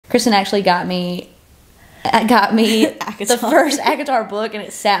Kristen actually got me the first ACOTAR book, and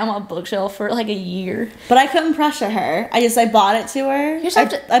it sat on my bookshelf for like a year. But I couldn't pressure her. I bought it to her.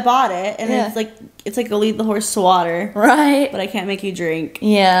 I bought it, and it's like go lead the horse to water. Right. But I can't make you drink.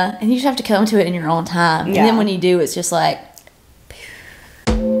 Yeah, and you just have to come to it in your own time. Yeah. And then when you do, it's just like...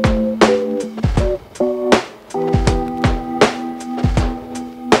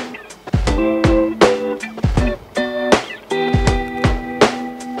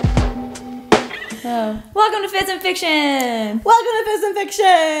 Welcome to Fizz and Fiction! Welcome to Fizz and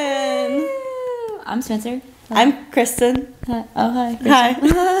Fiction! Woo. I'm Spencer. Hi. I'm Kristen. Hi. Oh, hi. Kristen.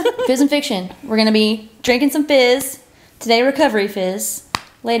 Hi. Fizz and Fiction. We're going to be drinking some fizz. Today, recovery fizz.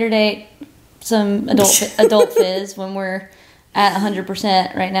 Later date, some adult fizz when we're at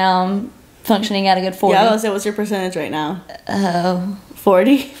 100%. Right now, I'm functioning at a good 40. Yeah, I was say, what's your percentage right now?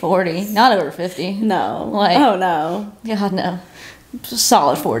 40? 40. Not over 50. No. Like, oh, no. God, no.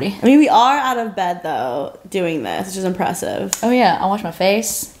 Solid 40. I mean, we are out of bed, though, doing this, which is impressive. Oh, yeah. I wash my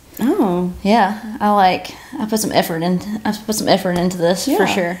face. Oh. Yeah. I put some effort into this, for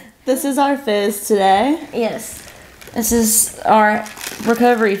sure. This is our fizz today. Yes. This is our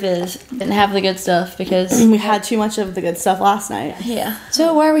recovery fizz. Didn't have the good stuff because... we had too much of the good stuff last night. Yeah.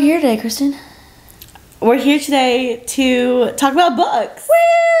 So, why are we here today, Kristen? We're here today to talk about books.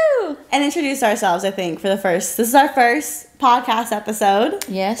 Woo! And introduce ourselves, I think, this is our first podcast episode.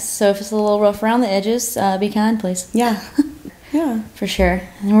 Yes, so if it's a little rough around the edges, be kind, please. Yeah. Yeah. For sure.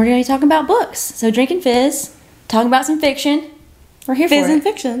 And we're going to be talking about books. So drinking fizz, talking about some fiction. We're here for it. Fizz and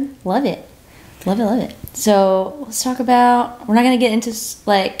Fiction. Love it. Love it, love it. So let's talk about, we're not going to get into,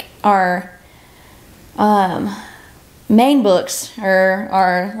 like, our main books or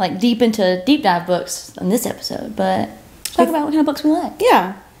our, like, deep dive books in this episode, but talk about what kind of books we like.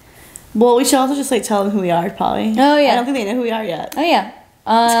 Yeah. Well, we should also just, like, tell them who we are, probably. Oh, yeah. I don't think they know who we are yet. Oh, yeah.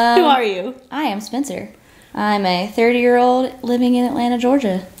 Who are you? I am Spencer. I'm a 30-year-old living in Atlanta,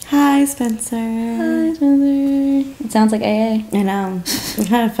 Georgia. Hi, Spencer. Hi, Spencer. It sounds like AA. I know. It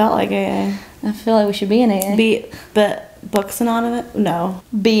kind of felt like AA. I feel like we should be in AA. But Books Anonymous? No.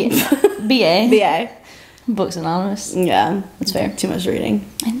 BA. BA. Books Anonymous. Yeah. That's fair. Too much reading.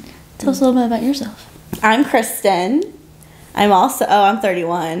 And tell us a little bit about yourself. I'm Kristen. I'm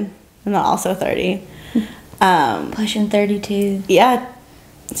 31. I'm not also 30. Pushing 32. Yeah.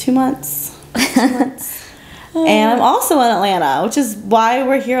 2 months. 2 months. And I'm also in Atlanta, which is why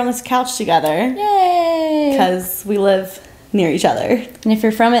we're here on this couch together. Yay! Because we live near each other. And if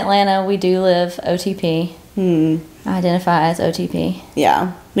you're from Atlanta, we do live OTP. I identify as OTP.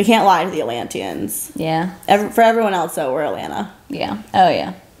 Yeah. We can't lie to the Atlanteans. Yeah. For everyone else, though, we're Atlanta. Yeah. Oh,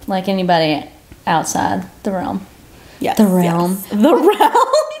 yeah. Like anybody outside the realm. Yes. The realm. Yes. The realm.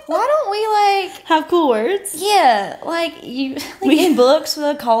 Why don't we, like... have cool words? Yeah. Like, in books,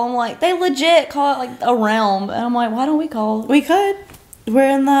 they call them, like... They legit call it, like, a realm. And I'm like, why don't we call... We could. We're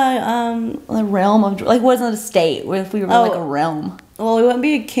in the realm of... Like, what is it, a state? What if we were, like, a realm? Well, we wouldn't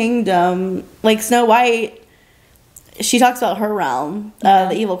be a kingdom. Like, Snow White, she talks about her realm.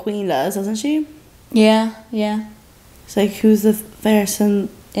 The evil queen does, doesn't she? Yeah, yeah. It's like, who's the fairest in...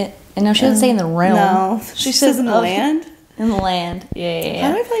 And no, she doesn't say in the realm. No. She says in the land? In the land. Yeah.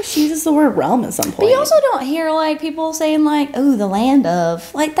 How do I feel like she uses the word realm at some point? But you also don't hear, like, people saying, like, oh, the land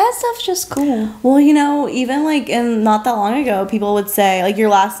of. Like, that stuff's just cool. Well, you know, even, like, not that long ago, people would say, like, your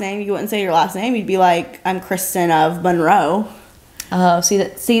last name. You wouldn't say your last name. You'd be like, I'm Kristen of Monroe. Oh, see,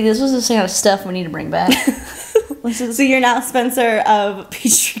 this was the kind of stuff we need to bring back. So you're now Spencer of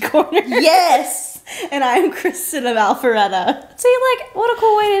Peachtree Corner. Yes! And I'm Kristen of Alpharetta. See, like, what a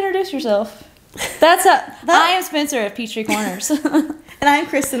cool way to introduce yourself. I am Spencer of Peachtree Corners. And I'm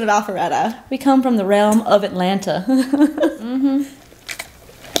Kristen of Alpharetta. We come from the realm of Atlanta.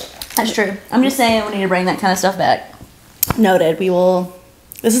 That's true. I'm just saying we need to bring that kind of stuff back. Noted. We will.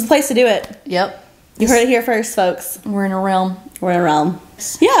 This is the place to do it. Yep. You heard it here first, folks. We're in a realm. We're in a realm.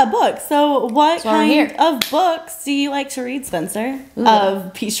 Yeah, books. So what kind of books do you like to read, Spencer? Ooh.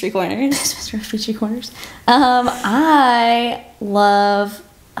 Of Peachtree Corners. Spencer of Peachtree Corners. I love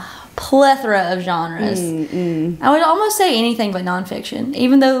a plethora of genres. I would almost say anything but nonfiction,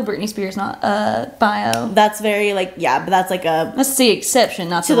 even though Britney Spears not bio. That's very like but that's like a that's the exception,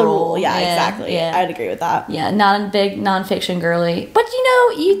 not the rule. Yeah, exactly. Yeah, I'd agree with that. Yeah, not a big nonfiction girly, but you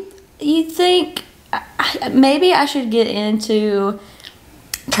know, you think maybe I should get into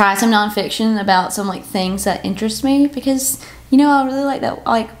try some nonfiction about some like things that interest me, because You know, I really like that.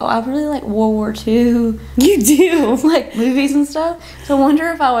 Like, I really like World War II. You do? Like, movies and stuff. So I wonder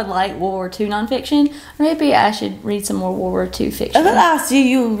if I would like World War II nonfiction. Or maybe I should read some more World War II fiction. I was going to ask, do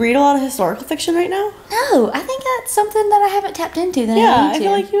you read a lot of historical fiction right now? No, I think that's something that I haven't tapped into that I need to. I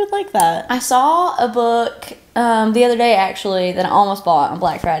feel like you would like that. I saw a book the other day, actually, that I almost bought on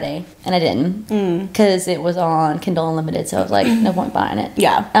Black Friday. And I didn't. Because it was on Kindle Unlimited. So I was like, no point buying it.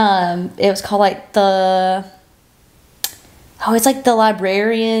 Yeah. It was called, like, it's like the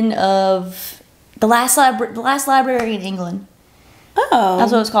librarian of the last library in England. Oh,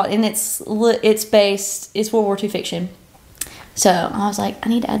 that's what it's called, and it's World War II fiction. So I was like, I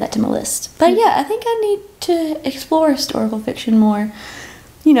need to add that to my list. But yeah, I think I need to explore historical fiction more.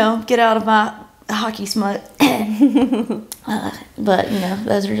 You know, get out of my hockey smut. But you know,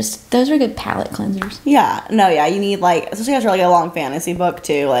 those are good palate cleansers. Yeah, no, yeah, you need like, especially after like a long fantasy book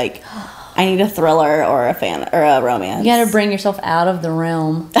too, like. I need a thriller or a romance. You gotta bring yourself out of the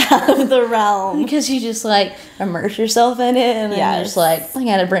realm. Out of the realm. Because you just like immerse yourself in it and then you're just like, I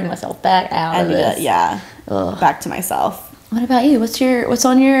gotta bring myself back out of this. Back to myself. What about you? What's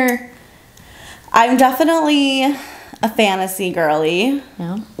on your... I'm definitely a fantasy girly.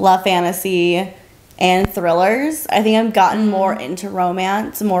 Yeah. Love fantasy and thrillers. I think I've gotten more into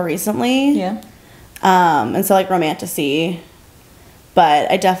romance more recently. Yeah. And so like Romantasy.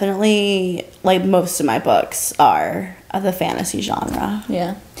 But I definitely, like, most of my books are of the fantasy genre.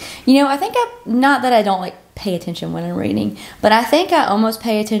 Yeah. You know, I think not that I don't, like, pay attention when I'm reading, but I think I almost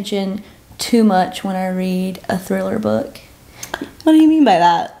pay attention too much when I read a thriller book. What do you mean by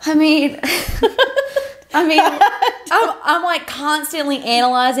that? I mean, I'm like, constantly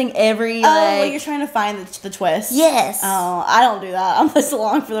analyzing every, like... Oh, like, you're trying to find the twist? Yes. Oh, I don't do that. I'm just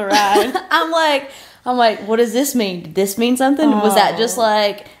along for the ride. I'm like, what does this mean? Did this mean something? Was that just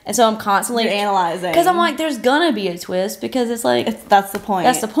like... And so I'm constantly... You're analyzing. Because I'm like, there's gonna be a twist because it's like... That's the point.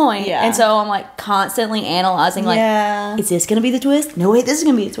 That's the point. Yeah. And so I'm like constantly analyzing like, is this gonna be the twist? No, wait, this is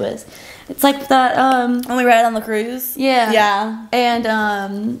gonna be the twist. It's like that... When we read it on the cruise? Yeah. Yeah. And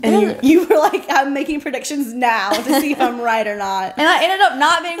you were like, I'm making predictions now to see if I'm right or not. And I ended up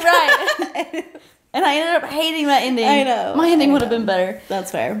not being right. And I ended up hating that ending. I know. My ending would have been better.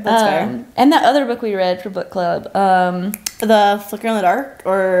 That's fair. That's fair. And that other book we read for book club. The Flicker in the Dark?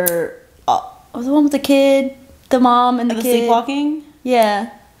 Or... the one with the kid, the mom, and the kid. Sleepwalking? Yeah.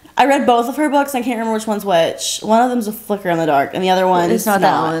 I read both of her books. I can't remember which one's which. One of them's A Flicker in the Dark, and the other one it's not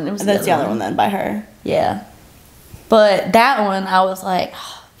that one. It was that's the other one then, by her. Yeah. But that one, I was like...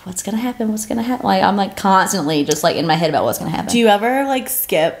 What's gonna happen? What's gonna happen? Like, I'm like constantly just like in my head about what's gonna happen. Do you ever like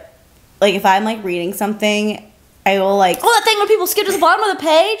skip? Like, if I'm, like, reading something, I will, like... Oh, that thing when people skip to the bottom of the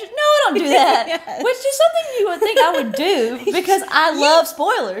page? No, I don't do that. Yes. Which is something you would think I would do, because I love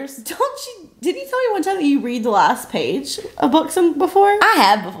spoilers. Didn't you tell me one time that you read the last page of books before? I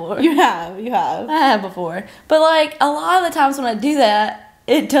have before. You have. I have before. But, like, a lot of the times when I do that,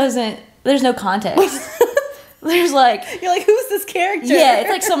 there's no context. There's like... You're like, who's this character? Yeah,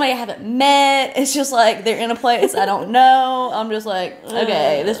 it's like somebody I haven't met. It's just like they're in a place I don't know. I'm just like,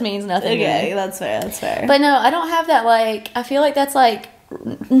 okay, this means nothing. Okay, that's fair. But no, I don't have that, like... I feel like that's like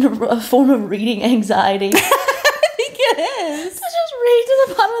a form of reading anxiety. I think it is. To just read to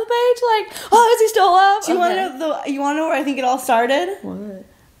the bottom of the page like, oh, is he still alive? Do you want to know where I think it all started? What?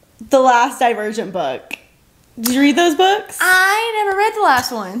 The last Divergent book. Did you read those books? I never read the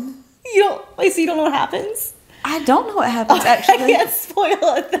last one. You don't... So you don't know what happens? I don't know what happens, actually. I can't spoil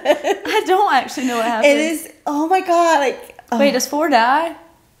it then. I don't actually know what happens. It is... Oh my god, like... Wait, does 4 die?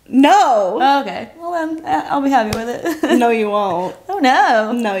 No. Oh, okay. Well, then, I'll be happy with it. No, you won't. Oh,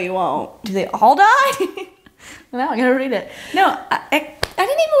 no. No, you won't. Do they all die? No, I'm gonna read it. No, I didn't even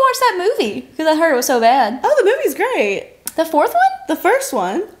watch that movie, because I heard it was so bad. Oh, the movie's great. The 4th one? The first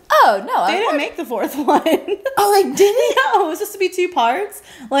one. Oh, no. They didn't make the 4th one. Oh, they didn't? No, it was supposed to be 2 parts.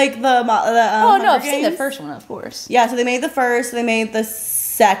 Like the oh, no, I've Games. seen the first one, of course. Yeah, so they made the first, they made the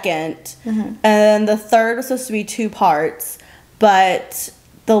second, and then the third was supposed to be 2 parts, but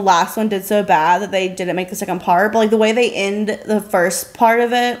the last one did so bad that they didn't make the second part. But like the way they end the first part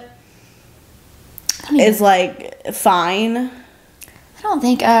of it is like fine. I don't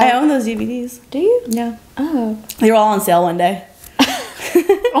think I own those DVDs. Do you? Yeah. Oh. They were all on sale one day.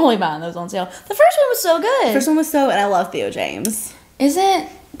 Only buying those on sale. The first one was so good. The first one was and I love Theo James. Isn't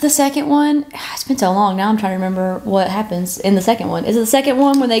the second one... It's been so long now, I'm trying to remember what happens in the second one. Is it the second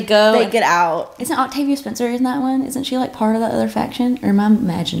one when they go... They get out. Isn't Octavia Spencer in that one? Isn't she like part of that other faction? Or am I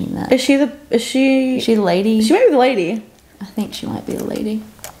imagining that? Is she the lady? She might be the lady. I think she might be the lady.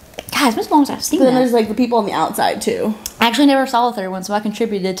 God, it's been so long since I've seen that. But then there's like the people on the outside too. I actually never saw the third one, so I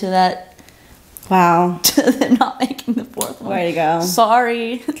contributed to that. Wow. To them not making the 4th fourth one. Way to go.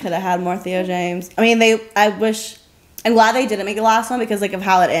 Sorry. Could have had more Theo James. I mean, I'm glad they didn't make the last one because, like, of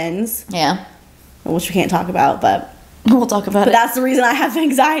how it ends. Yeah. Which we can't talk about, but... We'll talk about it. But that's the reason I have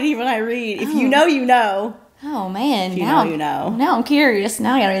anxiety when I read. If you know, you know. Oh, man. If you know, you know. Now I'm curious.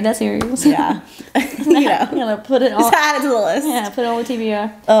 Now I gotta read that series. Yeah. You know. I'm gonna put it on. Just add it to the list. Yeah, put it on the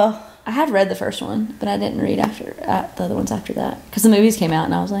TBR. I had read the first one, but I didn't read the other ones after that. Because the movies came out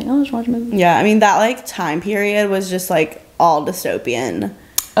and I was like, oh, let's watch a movie. Yeah, I mean, that, like, time period was just, like, all dystopian.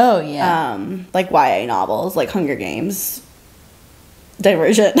 Oh, yeah. Like, YA novels, like Hunger Games.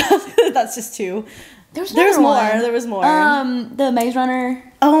 Divergent. That's just two. There was more. The Maze Runner.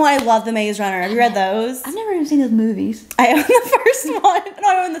 Oh, I love the Maze Runner. Have you read those? I've never even seen those movies. I own the first one. No,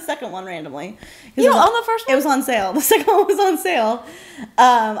 I own the second one randomly. You own the first one? It was on sale. The second one was on sale.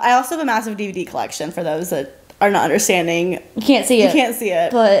 I also have a massive DVD collection for those that are not understanding. You can't see it. You can't see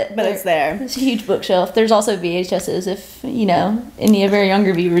it. But it's there. It's a huge bookshelf. There's also VHSs if, you know, any of our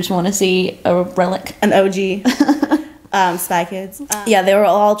younger viewers want to see a relic. An OG. Spy Kids. Yeah, they were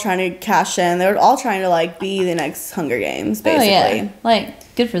all trying to cash in. They were all trying to, like, be the next Hunger Games, basically. Oh, yeah.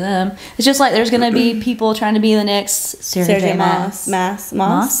 Like, good for them. It's just like there's going to be people trying to be the next Sarah J. Maas.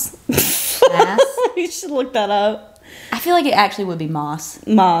 Maas? You should look that up. I feel like it actually would be Moss.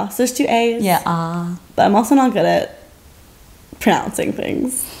 Moss. There's two A's. Yeah, But I'm also not good at pronouncing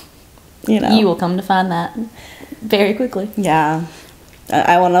things. You know. You will come to find that very quickly. Yeah.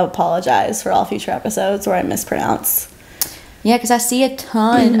 I want to apologize for all future episodes where I mispronounce. Yeah, because I see a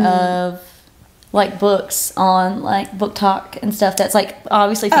ton of, like, books on, like, Booktok and stuff that's, like,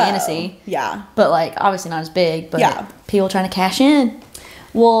 obviously fantasy. Yeah. But, like, obviously not as big. But people trying to cash in.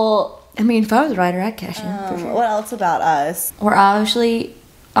 Well, I mean, if I was a writer, I'd cash in, for sure. What else about us? We're obviously,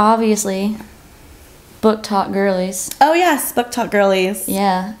 Booktok Girlies. Oh, yes, Booktok Girlies.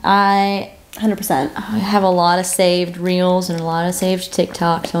 Yeah, 100%. I have a lot of saved reels and a lot of saved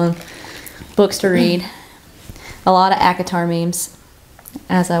TikToks on books to read. A lot of ACOTAR memes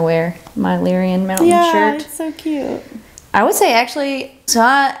as I wear my Illyrian mountain shirt. Yeah, it's so cute. I would say, actually, so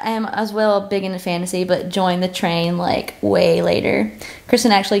I am as well big into fantasy, but joined the train, like, way later.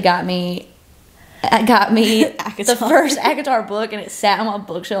 Kristen actually got me the first ACOTAR book, and it sat on my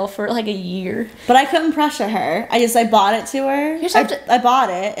bookshelf for, like, a year. But I couldn't pressure her. I bought it to her. I bought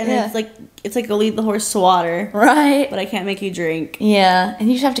it, and it's like go lead the horse to water. Right. But I can't make you drink. Yeah, and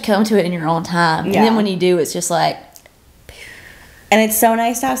you just have to come to it in your own time. Yeah. And then when you do, it's just like... And it's so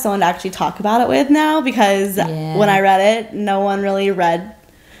nice to have someone to actually talk about it with now, because when I read it, no one really read.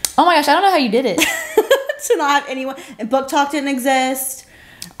 Oh my gosh, I don't know how you did it. To not have anyone... And Booktok didn't exist.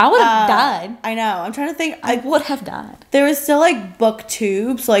 I would have died. I know. I'm trying to think. I would have died. There was still, like,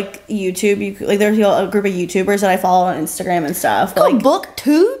 booktubes, like YouTube. There's a group of YouTubers that I follow on Instagram and stuff. Like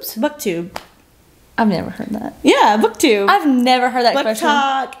booktubes? Booktube. I've never heard that. Yeah, booktube. I've never heard that question.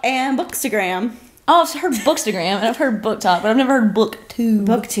 Booktok and Bookstagram. Oh, I've heard Bookstagram and I've heard Booktok, but I've never heard Booktube.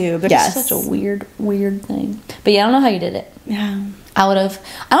 Booktube. Yes. It's such a weird thing. But yeah, I don't know how you did it. Yeah. I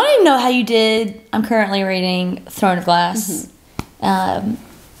don't even know how you did. I'm currently reading Throne of Glass.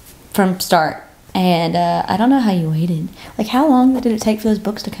 From start, and I don't know how you waited. Like, how long did it take for those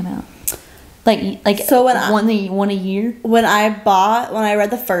books to come out? Like so one a year. When I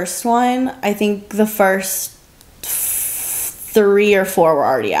read the first one, I think the first 3 or 4 were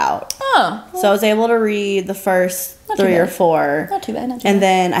already out. Oh, well, so I was able to read the first 3 or 4. Not too bad. And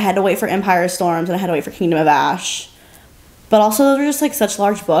then I had to wait for Empire Storms, and I had to wait for Kingdom of Ash. But also, those were just, like, such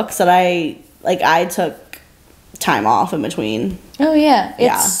large books that I took time off in between. Oh yeah,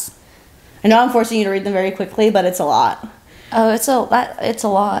 I know I'm forcing you to read them very quickly, but it's a lot. Oh, it's a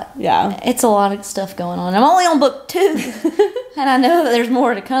lot. Yeah. It's a lot of stuff going on. I'm only on book 2. And I know that there's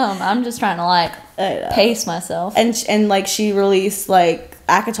more to come. I'm just trying to, like, pace myself. And like, she released, like,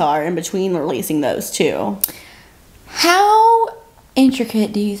 ACOTAR in between releasing those, too. How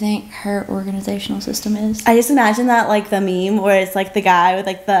intricate do you think her organizational system is? I just imagine that, like, the meme where it's, like, the guy with,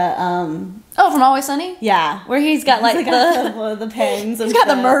 like, the, Oh, from Always Sunny? Yeah. Where he's got, like, the pens. He's got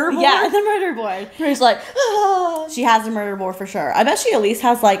the murder board? Yeah, the murder board. Where he's like, oh. She has the murder board for sure. I bet she at least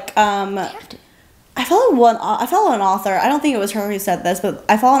has, like, I follow an author. I don't think it was her who said this, but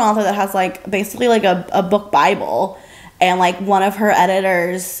I follow an author that has, like, basically, like, a book Bible. And, like, one of her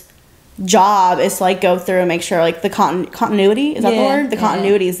editors' job is to, like, go through and make sure, like, the continuity, is that the word? The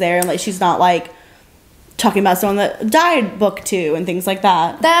continuity is there, and, like, she's not, like, talking about someone that died book 2 and things like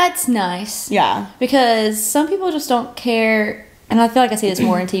that. That's nice. Yeah. Because some people just don't care, and I feel like I see this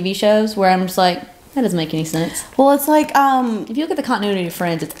more in TV shows, where I'm just like, That doesn't make any sense. Well, it's like, if you look at the continuity of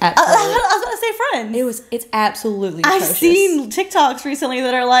Friends, it's absolutely... I was about to say Friends. It's absolutely atrocious. I've seen TikToks recently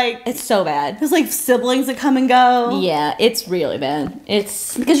that are like... It's so bad. There's like siblings that come and go. Yeah, it's really bad.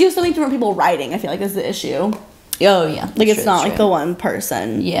 It's... Because you have so many different people writing, I feel like, is the issue. Oh, yeah. Like, it's not like the one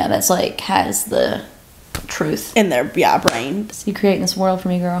person. Yeah, that's like, has the truth. In their, brain. So you creating this world for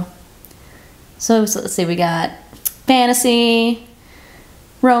me, girl. So let's see, we got fantasy,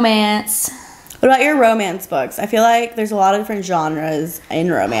 romance... What about your romance books? I feel like there's a lot of different genres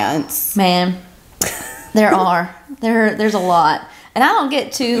in romance. Man, there are. There's a lot. And I don't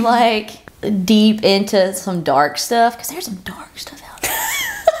get too, like, deep into some dark stuff, because there's some dark stuff out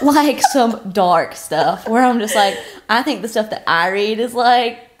there. Like, some dark stuff, where I'm just like, I think the stuff that I read is,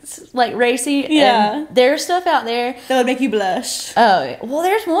 like racy. Yeah. And there's stuff out there that would make you blush. Oh, well,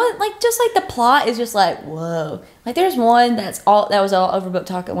 there's one, like, just, like, the plot is just, like, whoa. Like, there's one that was all over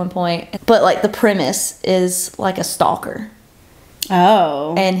Booktok at one point. But, like, the premise is, like, a stalker.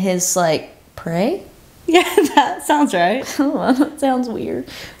 Oh. And his, like, prey? Yeah, that sounds right. That sounds weird.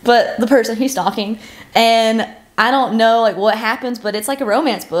 But the person he's stalking. And I don't know, like, what happens, but it's, like, a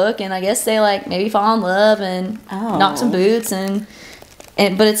romance book. And I guess they, like, maybe fall in love and knock some boots and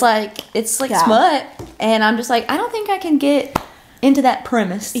but it's like smut, and I'm just like, I don't think I can get into that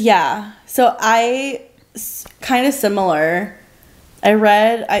premise. Yeah. So I kind of similar. I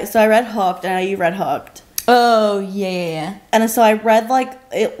read Hooked, and I know you read Hooked. Oh yeah. And so I read like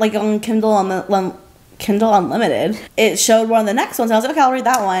on Kindle Unlimited. It showed one of the next ones. I was like, okay, I'll read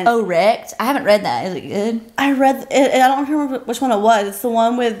that one. Oh, Wrecked. I haven't read that. Is it good? I read it. I don't remember which one it was. It's the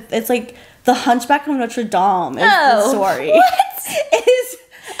one with like the Hunchback of Notre Dame. Is the story. What? It is.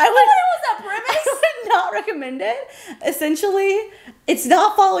 What was that premise? I would not recommend it. Essentially, it's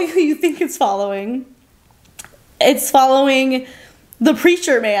not following who you think it's following. It's following the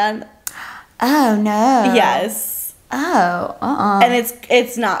preacher man. Oh no. Yes. Oh. And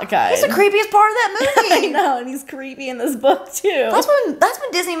it's not good. That's the creepiest part of that movie. I know, and he's creepy in this book too. That's when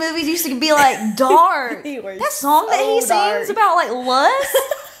Disney movies used to be like dark. That song that he sings about like lust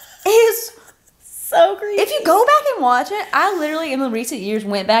is so creepy. If you go back and watch it, I literally in the recent years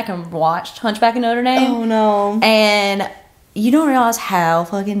went back and watched Hunchback of Notre Dame. Oh no. And you don't realize how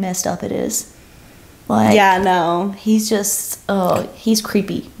fucking messed up it is. Like, yeah, no. He's just he's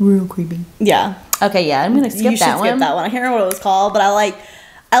creepy. Real creepy. Yeah. Okay, yeah, I'm gonna skip that one. You should skip that one. I can't remember what it was called, but I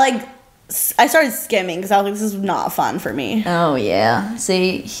started skimming because I was like, this is not fun for me. Oh yeah.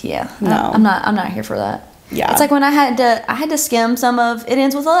 See, yeah. No. I'm not here for that. Yeah. It's like when I had to skim some of It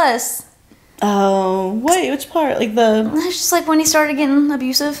Ends With Us. Oh, wait, which part? Like it's just like when he started getting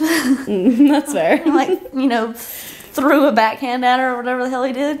abusive. That's fair. Like, threw a backhand at her or whatever the hell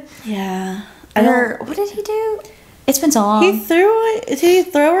he did. Yeah. What did he do? It's been so long. Did he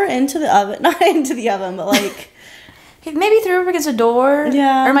throw her into the oven? Not into the oven, but like he maybe threw her against a door.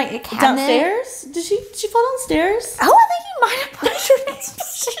 Yeah. Or like a cabinet. Downstairs? Did she fall downstairs? Oh, I think he might have pushed her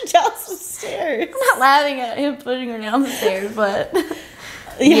downstairs. I'm not laughing at him putting her down the stairs, but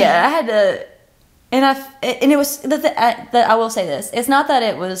yeah, I had to. And it was that I will say this. It's not that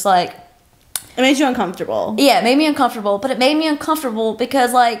it was like it made you uncomfortable. Yeah, it made me uncomfortable, but it made me uncomfortable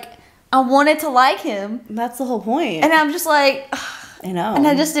because like I wanted to like him. That's the whole point. And I'm just like, I know. And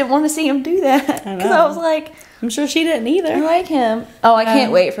I just didn't want to see him do that because I was like, I'm sure she didn't either. I like him. Oh, I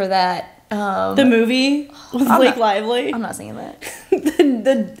can't wait for that. The movie with Blake Lively. I'm not seeing that.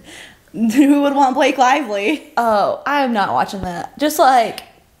 Who would want Blake Lively? Oh, I am not watching that. Just like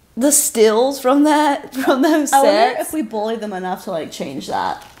the stills from those sets. I wonder if we bully them enough to like change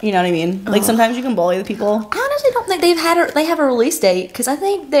that. You know what I mean? Like sometimes you can bully the people. I honestly don't think they have a release date because I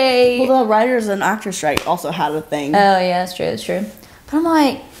think they. Well, the writers and actors strike also had a thing. Oh yeah, that's true. But I'm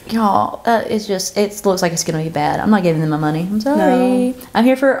like, y'all, it looks like it's gonna be bad. I'm not giving them my money. I'm sorry. No. I'm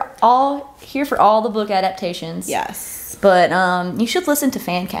here for all the book adaptations. Yes. But you should listen to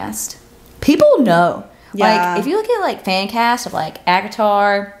Fancast. People know. Yeah. Like if you look at like Fancast of like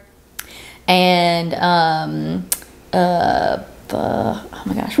Avatar and oh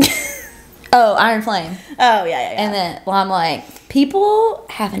my gosh. Oh, Iron Flame. Oh yeah. And then I'm like, people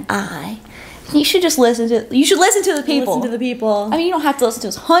have an eye. You should just listen to the people. Listen to the people. I mean, you don't have to listen to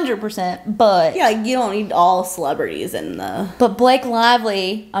us 100%, but yeah, you don't need all celebrities in the. But Blake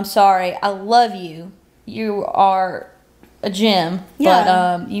Lively, I'm sorry, I love you. You are a gem,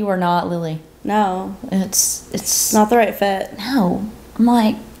 but you are not Lily. No, it's not the right fit. No, I'm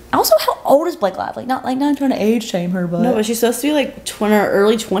like. Also, how old is Blake Lively? Not trying to age shame her, but no, but she's supposed to be like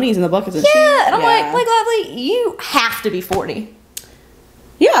early 20s in the book, isn't she? Yeah, and I'm like, Blake Lively, you have to be 40.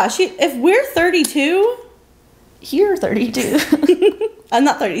 Yeah, if we're 32, You're 32. I'm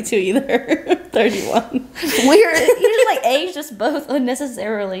not 32 either. 31. We're just like aged us both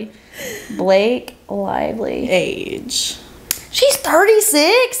unnecessarily. Blake Lively. Age. She's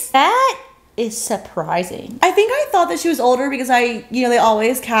 36? That is surprising. I think I thought that she was older because they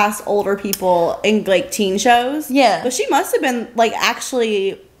always cast older people in like teen shows. Yeah. But she must have been like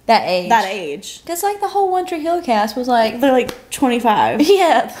actually that age. Because like the whole One Tree Hill cast was like... They're like 25.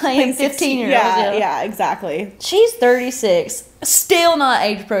 Yeah, playing 15-year-olds. Yeah, exactly. She's 36. Still not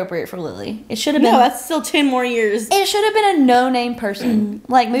age appropriate for Lily. It should have been... No, that's still 10 more years. It should have been a no-name person.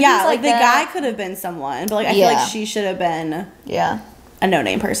 Like movies like the guy could have been someone. But like I feel like she should have been a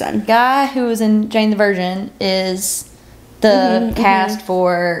no-name person. Guy who was in Jane the Virgin is the cast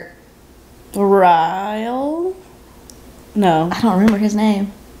for... Ryle? No. I don't remember his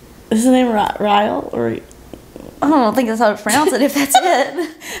name. Is his name Ryle? Or... I don't think that's how to pronounce it. If that's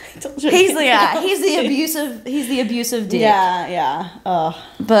it, he's the guy. He's the abusive dick. Yeah.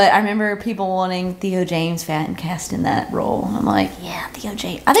 But I remember people wanting Theo James fan cast in that role. I'm like, yeah, Theo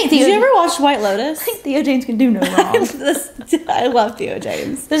James. Did you ever watch White Lotus? I think Theo James can do no wrong. I love Theo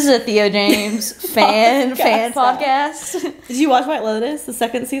James. This is a Theo James fan podcast. Did you watch White Lotus, the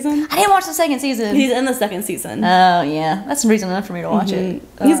second season? I didn't watch the second season. He's in the second season. Oh yeah, that's reason enough for me to watch it.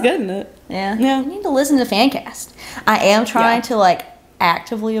 He's good in it. Yeah. I need to listen to Fancast. I am trying to like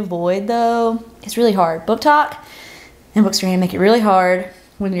actively avoid though. It's really hard. Booktok and Bookstream make it really hard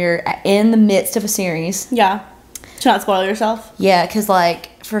when you're in the midst of a series. Yeah. To not spoil yourself. Yeah, because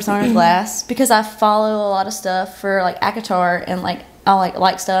like for Summer's Glass, because I follow a lot of stuff for like ACOTAR and like I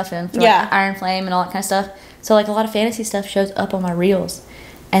like stuff and for like Iron Flame and all that kind of stuff. So like a lot of fantasy stuff shows up on my reels,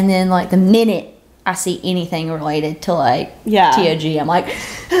 and then like the minute I see anything related to like TOG, I'm like,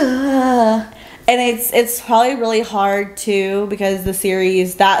 ugh. And it's probably really hard too because that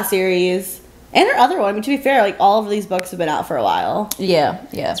series and her other one. I mean, to be fair, like all of these books have been out for a while. Yeah,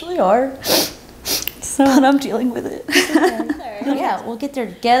 it's really hard. But I'm dealing with it. Yeah, we'll get there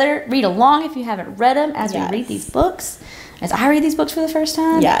together. Read along if you haven't read them as we read these books. As I read these books for the first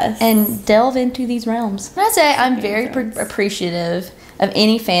time. Yes. And delve into these realms. And I'd say I'm very appreciative of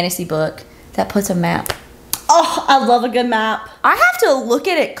any fantasy book that puts a map. Oh, I love a good map. I have to look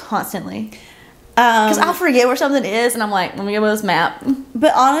at it constantly. Because I'll forget where something is, and I'm like, let me go with this map.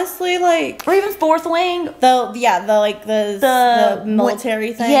 But honestly, like... Or even Fourth Wing. The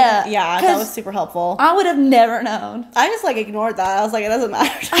military thing. Yeah. Yeah, that was super helpful. I would have never known. I just, like, ignored that. I was like, it doesn't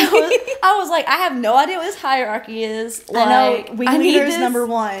matter to me. I was like, I have no idea what this hierarchy is. Like, I know. Wing leader's number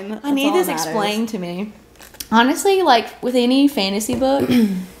one. I need this explained to me. Honestly, like, with any fantasy book,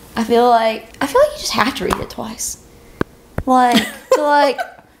 I feel like you just have to read it twice. Like,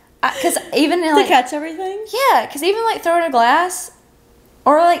 because even to catch everything? Yeah, because even like Throwing a Glass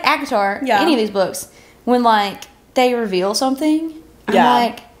or like ACOTAR, any of these books, when like they reveal something, I'm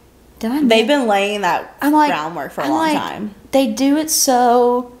like, did I They've been laying that groundwork for a long time. They do it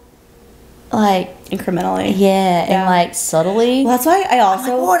so like incrementally. Yeah, and like subtly. Well, that's why I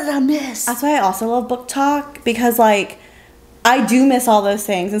also what did I miss? That's why I also love Booktok, because like I do miss all those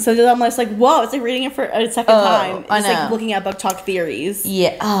things, and so I'm just like, whoa, it's like reading it for a second time. It's like looking at Booktok theories.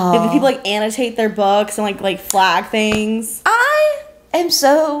 Yeah. If people like annotate their books and like flag things. I am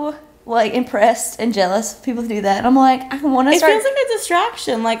so like impressed and jealous of people who do that. And I'm like, I want to start. It feels like a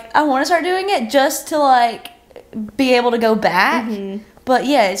distraction. Like I want to start doing it just to like be able to go back. Mm-hmm. But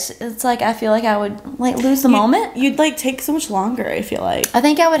yeah, it's like I feel like I would like lose the moment. You'd like take so much longer. I feel like. I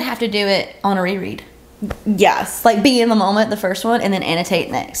think I would have to do it on a reread. Yes. Like, be in the moment, the first one, and then annotate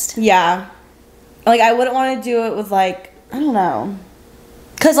next. Yeah. Like, I wouldn't want to do it with, like, I don't know.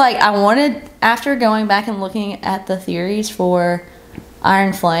 Because, like, I wanted, after going back and looking at the theories for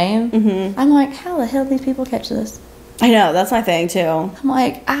Iron Flame, I'm like, how the hell do these people catch this? I know, that's my thing, too. I'm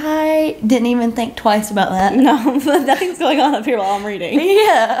like, I didn't even think twice about that. No, but nothing's going on up here while I'm reading.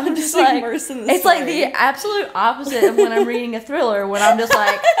 Yeah, I'm just like, immersed in the it's like the absolute opposite of when I'm reading a thriller, when I'm just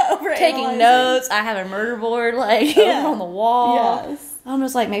like taking notes. I have a murder board like over on the wall. Yes. I'm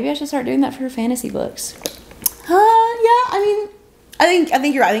just like, maybe I should start doing that for fantasy books. Yeah, I mean, I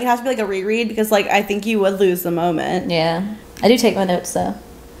think you're right. I think it has to be like a reread, because like I think you would lose the moment. Yeah, I do take my notes though.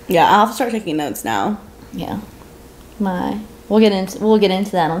 Yeah, I'll have to start taking notes now. Yeah. We'll get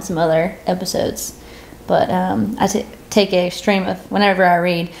into that on some other episodes, but I take a stream of whenever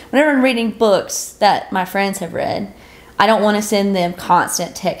I'm reading books that my friends have read. I don't want to send them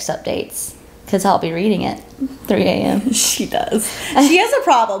constant text updates because I'll be reading at 3 a.m. She does. She has a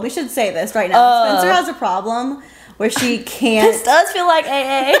problem. We should say this right now. Spencer has a problem where she can't. This does feel like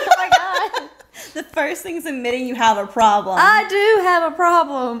AA. Oh my god. The first thing is admitting you have a problem. I do have a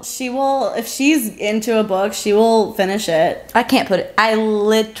problem. She will, if she's into a book, she will finish it. I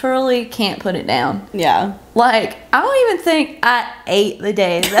literally can't put it down. Yeah. Like, I don't even think I ate the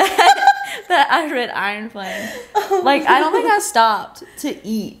day that I read Iron Flame. Like, I don't think I stopped to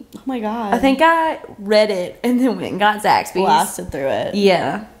eat. Oh my god. I think I read it and then went and got Zaxby's. Blasted through it.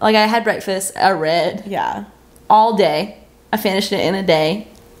 Yeah. Like, I had breakfast, I read. Yeah. All day. I finished it in a day.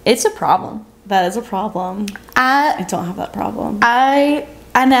 It's a problem. That is a problem. I don't have that problem. I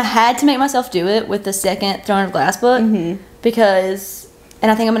had to make myself do it with the second Throne of Glass book. Mm-hmm. Because,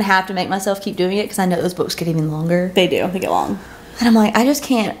 and I think I'm going to have to make myself keep doing it because I know those books get even longer. They do. They get long. And I'm like, I just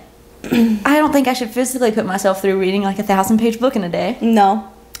can't. I don't think I should physically put myself through reading like a 1,000-page book in a day. No.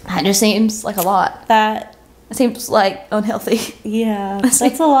 That just seems like a lot. It seems like unhealthy. Yeah, that's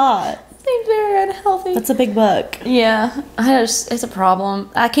a lot. Seems very unhealthy. That's a big book. Yeah, it's a problem.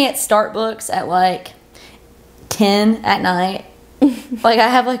 I can't start books at like 10 at night. Like, I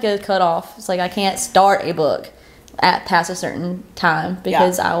have like a cutoff. It's like I can't start a book at past a certain time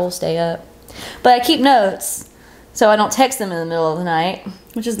because I will stay up. But I keep notes, so I don't text them in the middle of the night.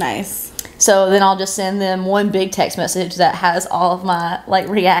 Which is nice. So then I'll just send them one big text message that has all of my like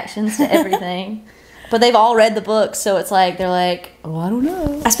reactions to everything. But they've all read the book, so it's like, they're like, oh, I don't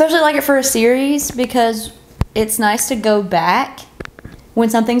know. I especially like it for a series because it's nice to go back when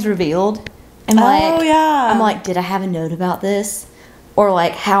something's revealed. And I'm like, did I have a note about this? Or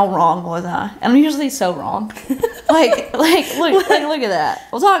like, how wrong was I? And I'm usually so wrong. look at that.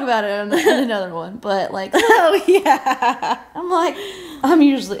 We'll talk about it in another one. But like, oh yeah.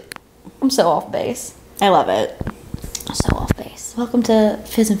 I'm so off base. I love it. I'm so off base. Welcome to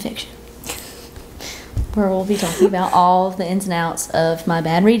Fizz and Fiction, where we'll be talking about all of the ins and outs of my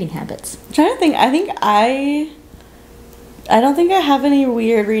bad reading habits. I'm trying to think. I don't think I have any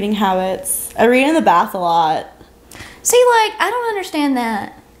weird reading habits. I read in the bath a lot. See, like, I don't understand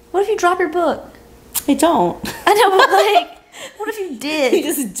that. What if you drop your book? I don't. I know, but like, what if you did? You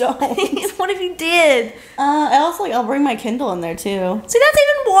just don't. What if you did? I also, like, I'll bring my Kindle in there, too. See, that's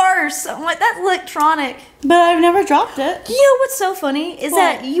even worse. I'm like, that's electronic. But I've never dropped it. You know what's so funny? Is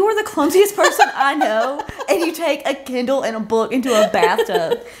that you are the clumsiest person I know, and you take a Kindle and a book into a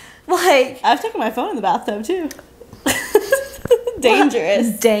bathtub. Like, I've taken my phone in the bathtub, too.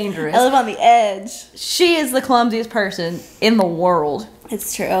 Dangerous. I live on the edge. She is the clumsiest person in the world.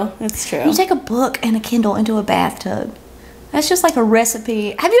 It's true. It's true. You take a book and a Kindle into a bathtub. That's just like a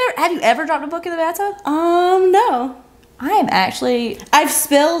recipe. Have you ever dropped a book in the bathtub? No. I've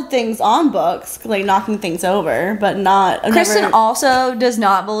spilled things on books, like knocking things over, but not. Kristen also does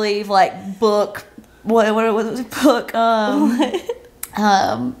not believe like book. What was it? Book.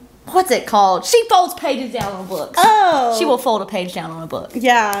 What's it called? She folds pages down on books. Oh. She will fold a page down on a book.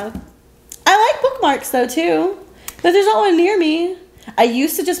 Yeah. I like bookmarks though too, but there's not one near me. I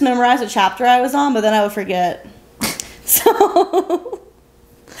used to just memorize a chapter I was on, but then I would forget. So,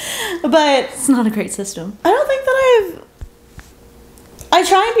 but it's not a great system. I don't think that I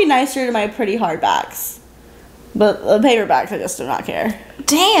try and be nicer to my pretty hardbacks, but the paperbacks I just do not care.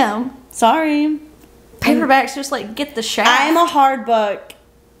 Damn. Sorry. Paperbacks just like get the shaft. I'm a hard book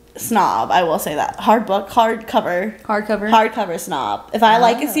snob. I will say that. Hardcover snob. If I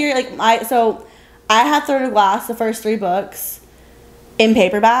like a series, like I had Throne of Glass, the first 3 books, in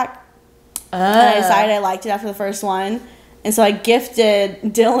paperback. And I decided I liked it after the first one. And so I gifted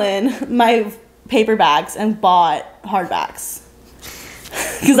Dylan my paperbacks and bought hardbacks.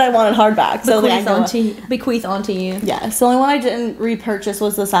 Because I wanted hardbacks. Bequeath onto you. Yeah. So the only one I didn't repurchase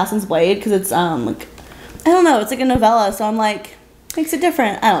was the Assassin's Blade. Because it's, like, I don't know. It's like a novella. So I'm like, makes it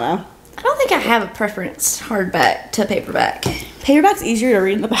different. I don't know. I don't think I have a preference hardback to paperback. Paperback's easier to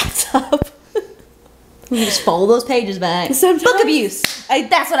read in the bathtub. You just fold those pages back. Sometimes, book abuse.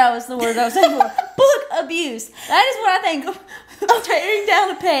 That's what the word I was saying for. Book abuse. That is what I think of tearing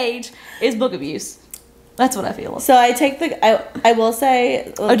down a page is book abuse. That's what I feel. So I take I will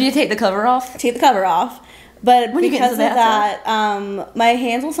say. Oh, do you take the cover off? Take the cover off. But because of that, my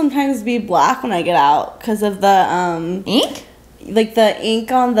hands will sometimes be black when I get out because of the ink. Like the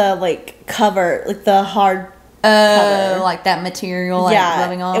ink on the like cover, like the hard cover. Like that material, like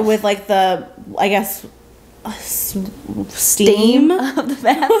rubbing off with like the steam of the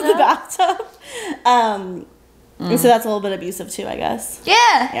bathtub. And so that's a little bit abusive too, I guess.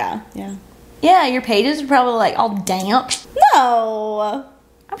 Yeah. Yeah, your pages are probably like all damp. No.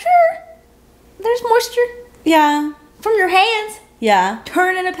 I'm sure. There's moisture. Yeah. From your hands. Yeah.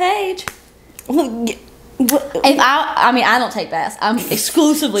 Turning a page. Well, I don't take baths. I'm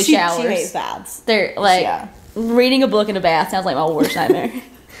exclusively showers. She hates baths. They're like reading a book in a bath sounds like my worst nightmare.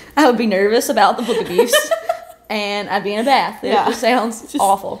 I would be nervous about the book abuse. And I'd be in a bath. It just sounds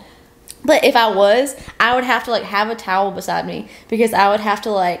awful. But if I was, I would have to, like, have a towel beside me. Because I would have to,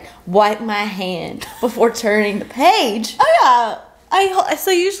 like, wipe my hand before turning the page. Oh, yeah.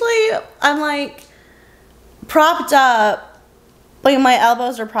 So usually I'm, like, propped up. Like, my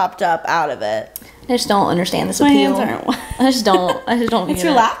elbows are propped up out of it. I just don't understand this appeal. I just don't It's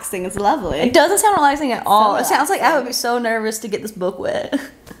relaxing. It's lovely. It doesn't sound relaxing at all. It sounds like I would be so nervous to get this book wet.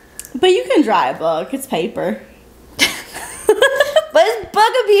 But you can dry a book. It's paper. But it's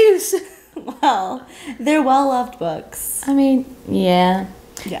book abuse. Well, they're well-loved books. I mean, yeah.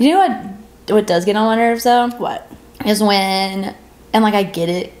 You know what does get on my nerves, though? What? Is when, and, like, I get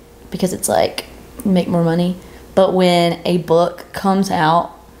it because it's, like, make more money. But when a book comes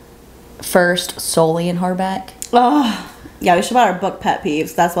out first solely in hardback. Oh, yeah, we should buy our book pet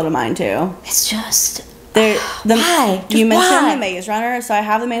peeves. That's one of mine, too. It's just... Why? You mentioned the Maze Runner. So I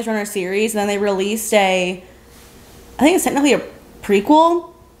have the Maze Runner series, and then they released I think it's technically a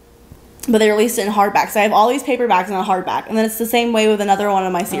prequel, but they released it in hardback. So I have all these paperbacks and a hardback, and then it's the same way with another one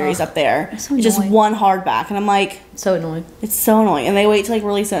of my series up there. It's just one hardback, and I'm like, so annoying. It's so annoying, and they wait to, like,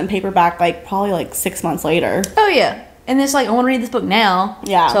 release it in paperback, like, probably, like, 6 months later. Oh yeah, and it's like, I want to read this book now.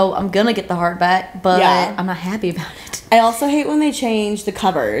 Yeah. So I'm gonna get the hardback, but I'm not happy about it. I also hate when they change the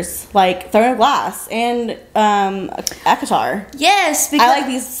covers, like Throne of Glass and ACOTAR. Yes, because I like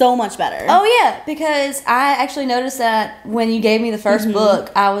these so much better. Oh yeah, because I actually noticed that when you gave me the first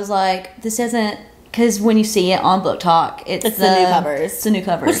book, I was like, this isn't, because when you see it on Booktok, it's the new covers. It's the new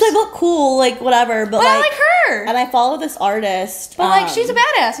covers, which they look cool, like whatever. But like, I like her, and I follow this artist. But like, she's a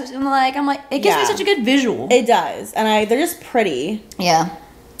badass. I'm like, it gives me such a good visual. It does, and they're just pretty. Yeah,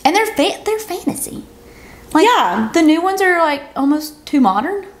 and they're fantasy. Like, the new ones are, like, almost too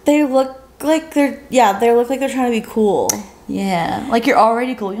modern. They look like they look like they're trying to be cool. Yeah, like, you're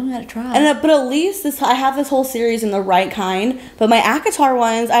already cool. You don't have to try. But at least I have this whole series in the right kind. But my ACOTAR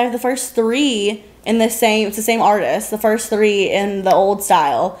ones, I have the first 3 in it's the same artist. The first 3 in the old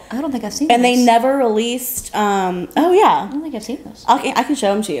style. I don't think I've seen. And those. They never released. Oh yeah. I don't think I've seen those. I can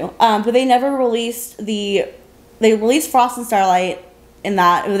show them to you. But they never released They released Frost and Starlight in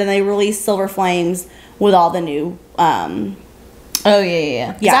that, but then they released Silver Flames with all the new oh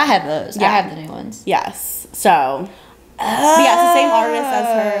yeah. Because I have those. I have the new ones. Yes. So but yeah, it's the same artist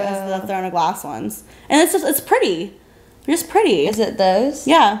as the Throne of Glass ones. And it's pretty. They're just pretty. Is it those?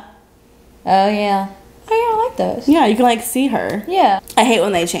 Yeah. Oh yeah. Oh yeah, I like those. Yeah, you can like see her. Yeah. I hate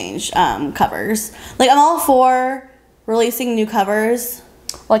when they change covers. Like, I'm all for releasing new covers.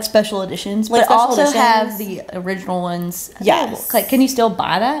 Like special editions. Like, but also have the original ones available. Yes. Like, can you still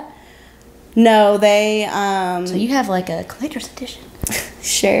buy that? No, they so you have like a collector's edition.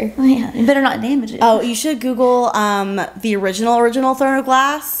 Sure. Oh yeah, you better not damage it. Oh, you should Google the original Throne of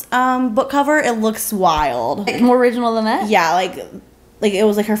Glass book cover. It looks wild. Like, more original than that? Yeah, like it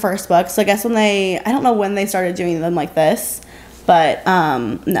was like her first book. So I guess I don't know when they started doing them like this, but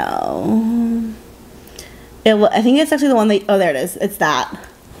no. I think it's actually the one there it is. It's that.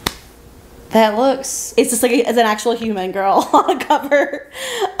 That looks. It's just like it's an actual human girl on the cover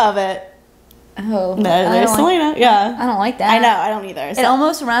of it. Oh, no, there's Selena. Yeah, I don't like that. I know, I don't either. So. It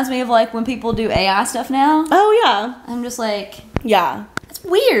almost reminds me of like when people do AI stuff now. Oh yeah, I'm just like, yeah, it's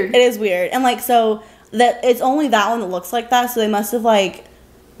weird. It is weird, and like so that it's only that one that looks like that. So they must have like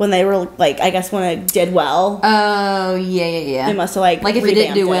when they were like I guess when it did well. Oh yeah. They must have like if it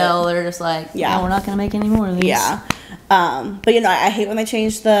didn't do well, they're just like, no, we're not gonna make any more of these. Yeah, but I hate when they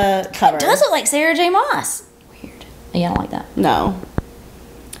change the cover. It does look like Sarah J. Maas. Weird. Yeah, I don't like that. No.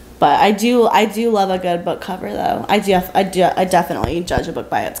 But I do love a good book cover though. I definitely judge a book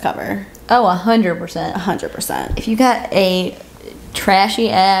by its cover. Oh, 100%. 100%. If you got a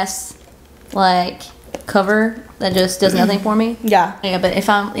trashy ass like cover that just does nothing for me. Yeah. Yeah, but if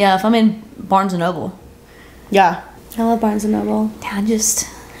I'm in Barnes and Noble. Yeah. I love Barnes and Noble. I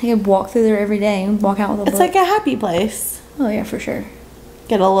can walk through there every day and walk out with a book. It's like a happy place. Oh yeah, for sure.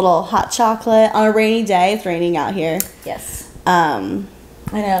 Get a little hot chocolate on a rainy day. It's raining out here. Yes.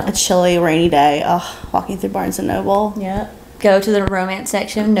 I know. A chilly, rainy day. Oh, walking through Barnes & Noble. Yeah. Go to the romance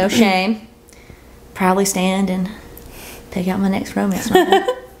section. No shame. Proudly stand and pick out my next romance novel.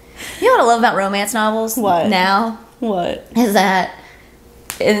 You know what I love about romance novels? What? Now? What? Is that...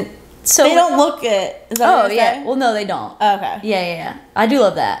 So they don't look it. Is that what yeah. saying? Well, no, they don't. Oh, okay. Yeah. I do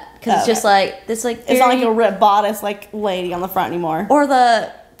love that. Because it's just like... It's like... It's not like a ripped bodice like lady on the front anymore. Or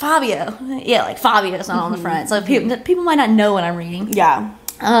the... Fabio. Yeah, like Fabio's not on the front. So people might not know what I'm reading. Yeah.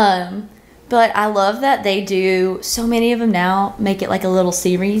 But I love that they do, so many of them now make it like a little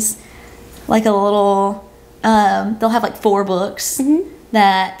series. Like a little, they'll have like 4 books. Mm-hmm.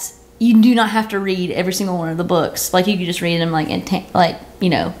 that you do not have to read every single one of the books. Like, you could just read them, like,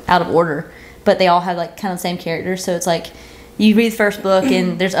 out of order. But they all have, like, kind of the same characters. So it's like, you read the first book,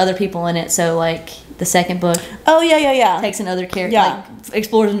 and there's other people in it. So, like, the second book. Oh, yeah. Takes another character. Yeah. Like,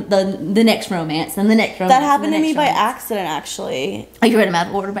 explores the next romance, and the next romance. That happened to me by accident, actually. Oh, you read them out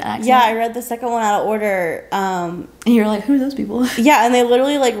of order by accident? Yeah, I read the second one out of order. And you were like, who are those people? Yeah, and they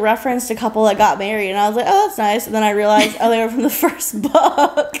literally, like, referenced a couple that got married. And I was like, oh, that's nice. And then I realized, oh, they were from the first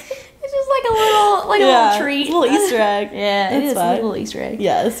book. It's just like a little treat. A little Easter egg. Yeah, it is a little Easter egg.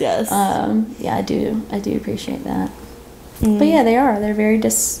 Yes. Yeah, I do appreciate that. But yeah, they're very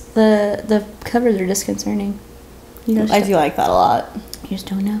the covers are disconcerting. I do like that a lot. You just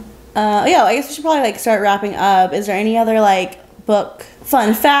don't know. Yeah, I guess we should probably, like, start wrapping up. Is there any other, like, book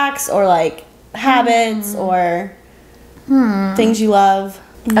fun facts or, like, habits or things you love?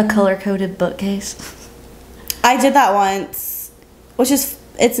 A color-coded bookcase. I did that once, which is,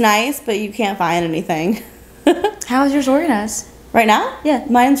 it's nice, but you can't find anything. How is yours organized? Right now? Yeah.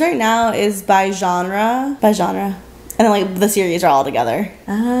 Mine's right now is by genre. And then, like, the series are all together.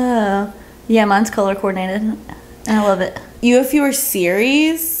 Oh. Yeah, mine's color coordinated. And I love it. You have fewer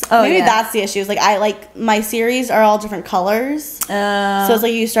series. Oh, maybe that's the issue. Is, like, my series are all different colors. So it's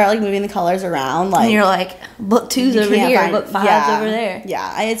like you start, like, moving the colors around. Like, and you're like, book 2's over here, book 5's over there.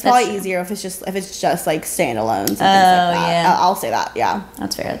 Yeah, it's probably easier if it's just like standalones and things like that. Yeah. I'll say that. Yeah.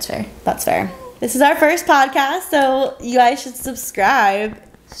 That's fair. This is our first podcast, so you guys should subscribe.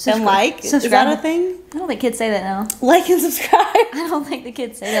 And like. Subscribe. Is that a thing? I don't think kids say that now. Like and subscribe. I don't think the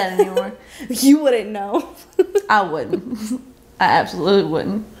kids say that anymore. You wouldn't know. I wouldn't. I absolutely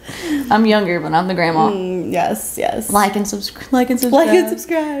wouldn't. I'm younger, but I'm the grandma. Yes. Like and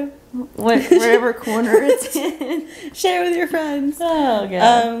subscribe. Wherever corner it's in. Share with your friends. Oh,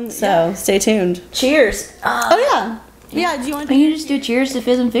 God. So, stay tuned. Cheers. Oh, yeah. Yeah, do you want to... You just do cheers to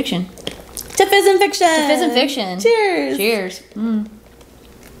Fizz and Fiction. To Fizz and Fiction. Cheers. Cheers.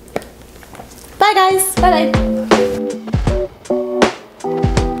 Bye, guys. Bye-bye.